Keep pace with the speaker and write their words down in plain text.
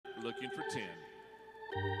looking for 10.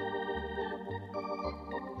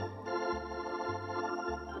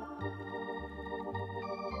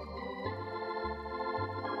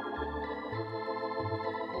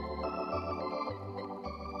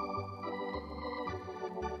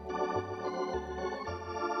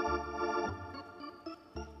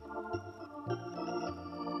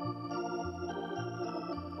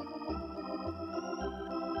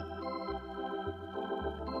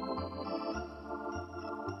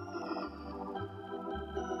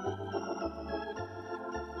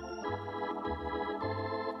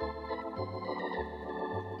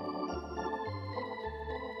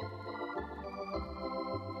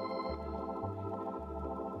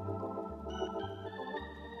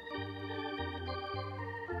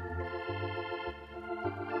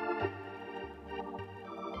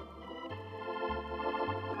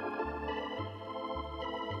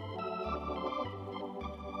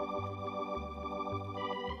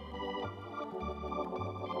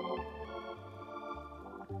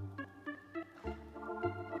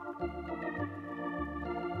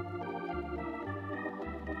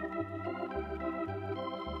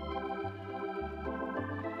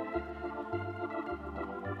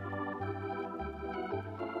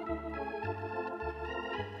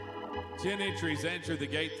 Ten entries enter the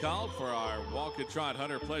gate called for our Walk and Trot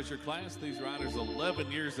Hunter Pleasure class. These riders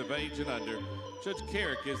 11 years of age and under. Judge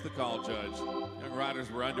Carrick is the call judge. Young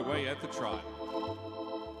riders were underway at the trot.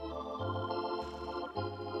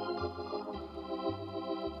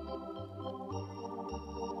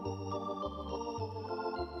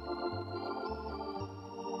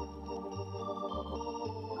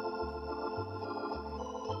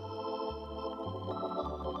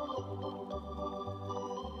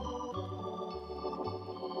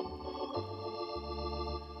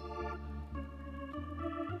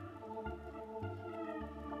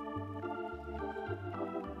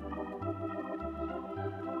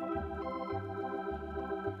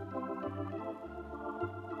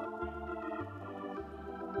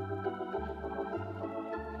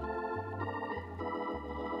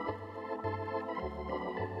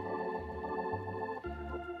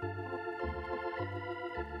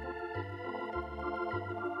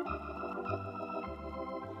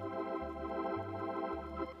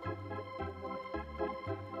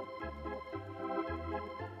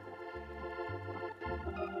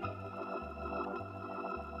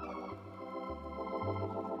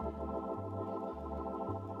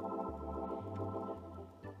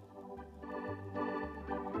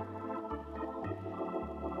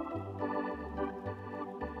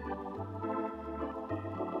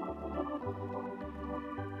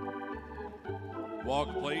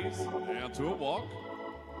 Walk, please. Down to a walk.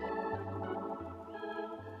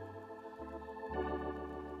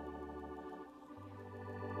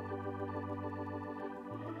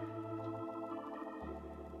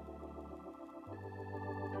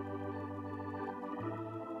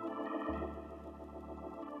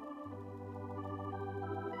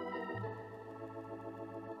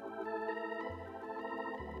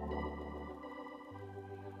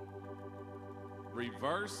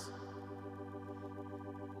 Reverse.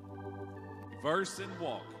 Reverse and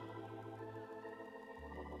walk.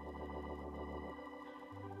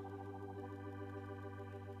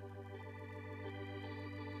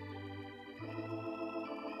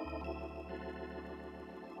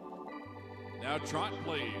 Now trot,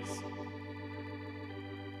 please.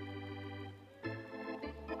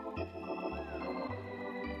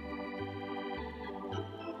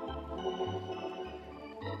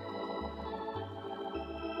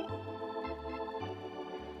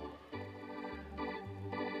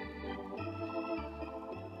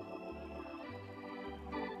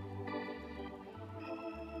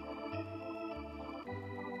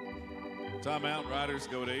 Timeout, riders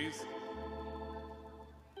go at ease.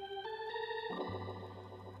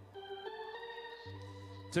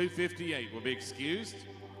 $2.58 will be excused.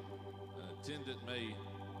 An attendant may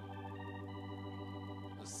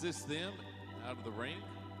assist them out of the ring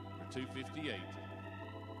for $2.58.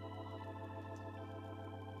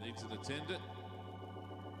 Needs an attendant.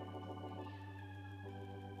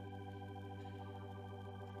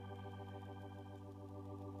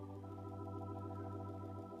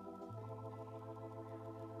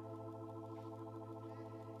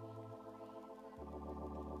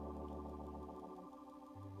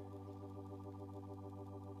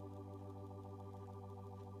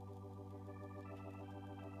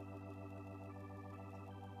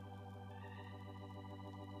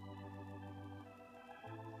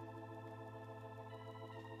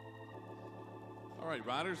 All right,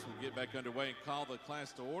 riders, we'll get back underway and call the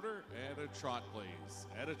class to order. At a trot, please.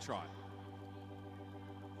 At a trot.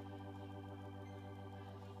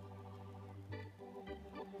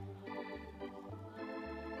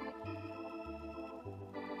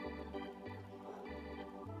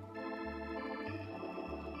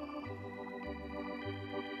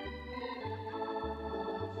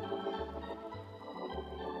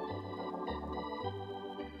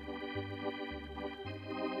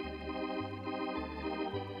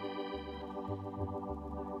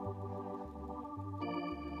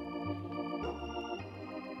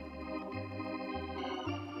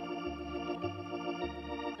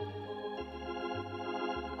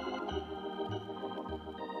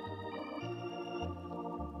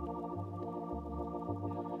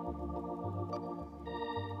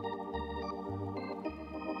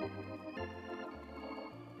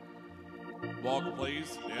 Walk,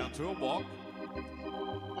 please. Down to a walk.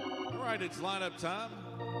 All right, it's lineup time.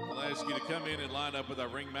 I'll ask you to come in and line up with our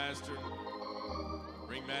ringmaster.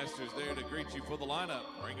 Ringmaster's there to greet you for the lineup.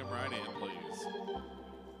 Bring him right in, please.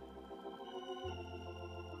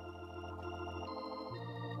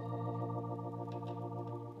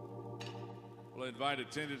 We'll invite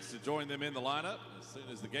attendants to join them in the lineup. As soon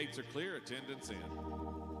as the gates are clear, attendants in.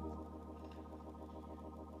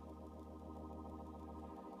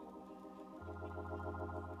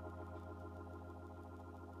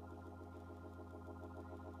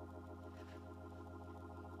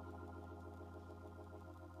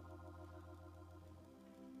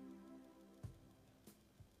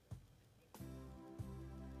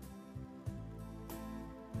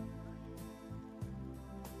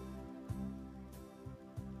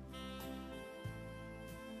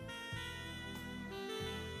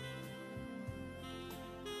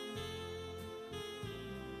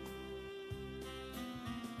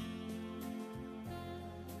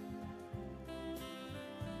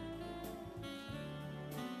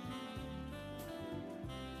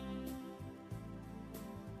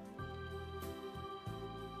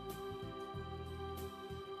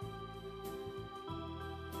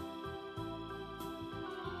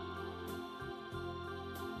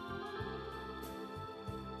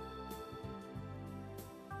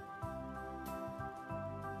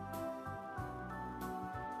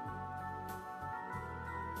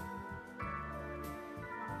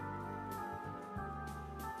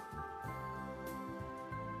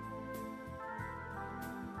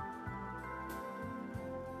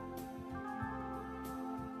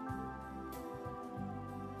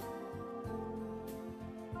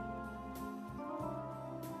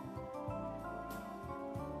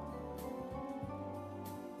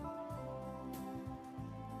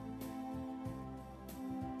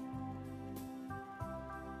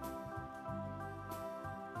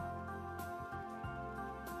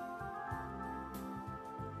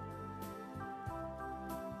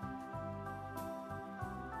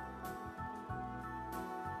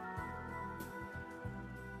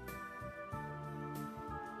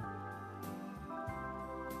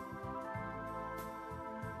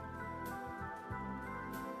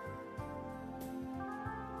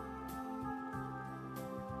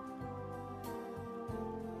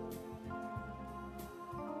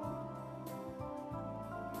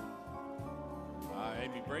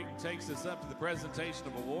 Amy Brayton takes us up to the presentation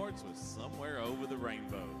of awards with Somewhere Over the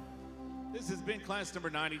Rainbow. This has been class number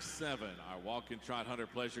 97, our walk and trot hunter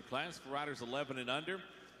pleasure class for riders 11 and under.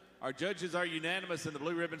 Our judges are unanimous in the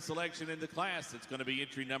blue ribbon selection in the class. It's going to be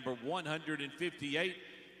entry number 158.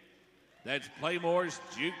 That's Playmore's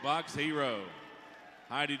Jukebox Hero.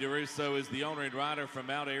 Heidi DeRusso is the owner and rider from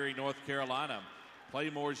Mount Airy, North Carolina.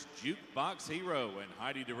 Playmore's Jukebox Hero and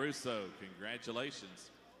Heidi DeRusso, congratulations.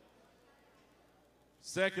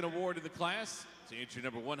 Second award in the class to entry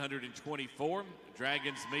number 124,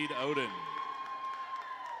 Dragon's Mead Odin.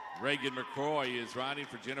 Reagan McCroy is riding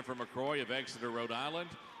for Jennifer McCroy of Exeter, Rhode Island.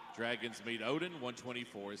 Dragon's Mead Odin,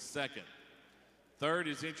 124 is second. Third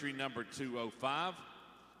is entry number 205,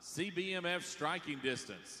 CBMF Striking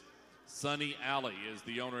Distance. Sunny Alley is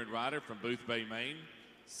the owner and rider from Booth Bay, Maine.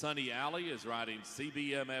 Sunny Alley is riding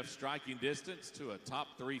CBMF Striking Distance to a top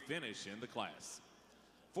 3 finish in the class.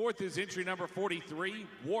 Fourth is entry number 43,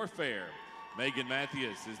 Warfare. Megan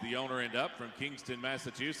Mathias is the owner and up from Kingston,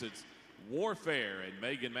 Massachusetts. Warfare and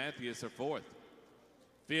Megan Mathias are fourth.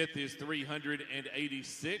 Fifth is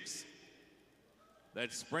 386.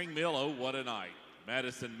 That's Spring Mill, oh, what a night.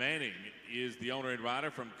 Madison Manning is the owner and rider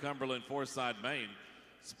from Cumberland, Forsyth, Maine.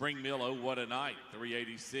 Spring Mill, oh, what a night.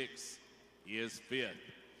 386 is fifth.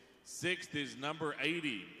 Sixth is number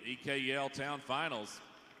 80, EKL Town Finals.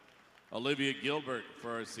 Olivia Gilbert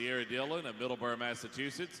for Sierra Dillon of Middleborough,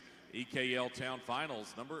 Massachusetts. EKL Town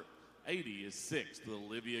Finals, number 80 is sixth,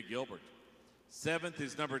 Olivia Gilbert. Seventh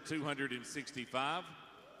is number 265,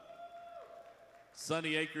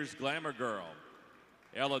 Sunny Acres Glamour Girl.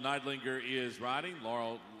 Ella Neidlinger is riding.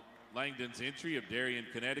 Laurel Langdon's entry of Darien,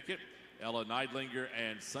 Connecticut. Ella Neidlinger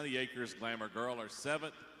and Sunny Acres Glamour Girl are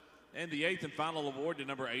seventh. And the eighth and final award to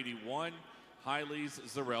number 81, Hiley's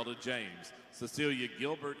Zerelda James. Cecilia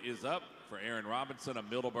Gilbert is up for Aaron Robinson of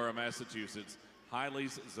Middleborough, Massachusetts.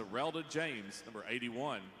 Hiley's Zerelda James, number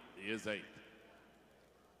 81, is eighth.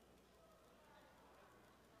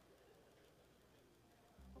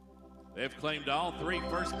 They've claimed all 3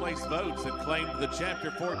 first-place votes and claimed the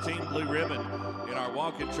Chapter 14 blue ribbon in our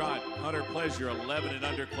walk and trot hunter pleasure 11 and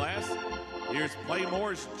under class. Here's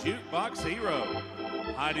Playmore's Jukebox Hero.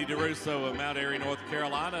 Heidi DeRusso of Mount Airy, North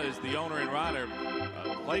Carolina is the owner and rider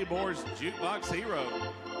of Playmore's Jukebox Hero.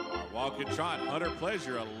 Our Walk and trot, Hunter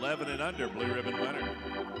Pleasure, 11 and under, blue ribbon winner.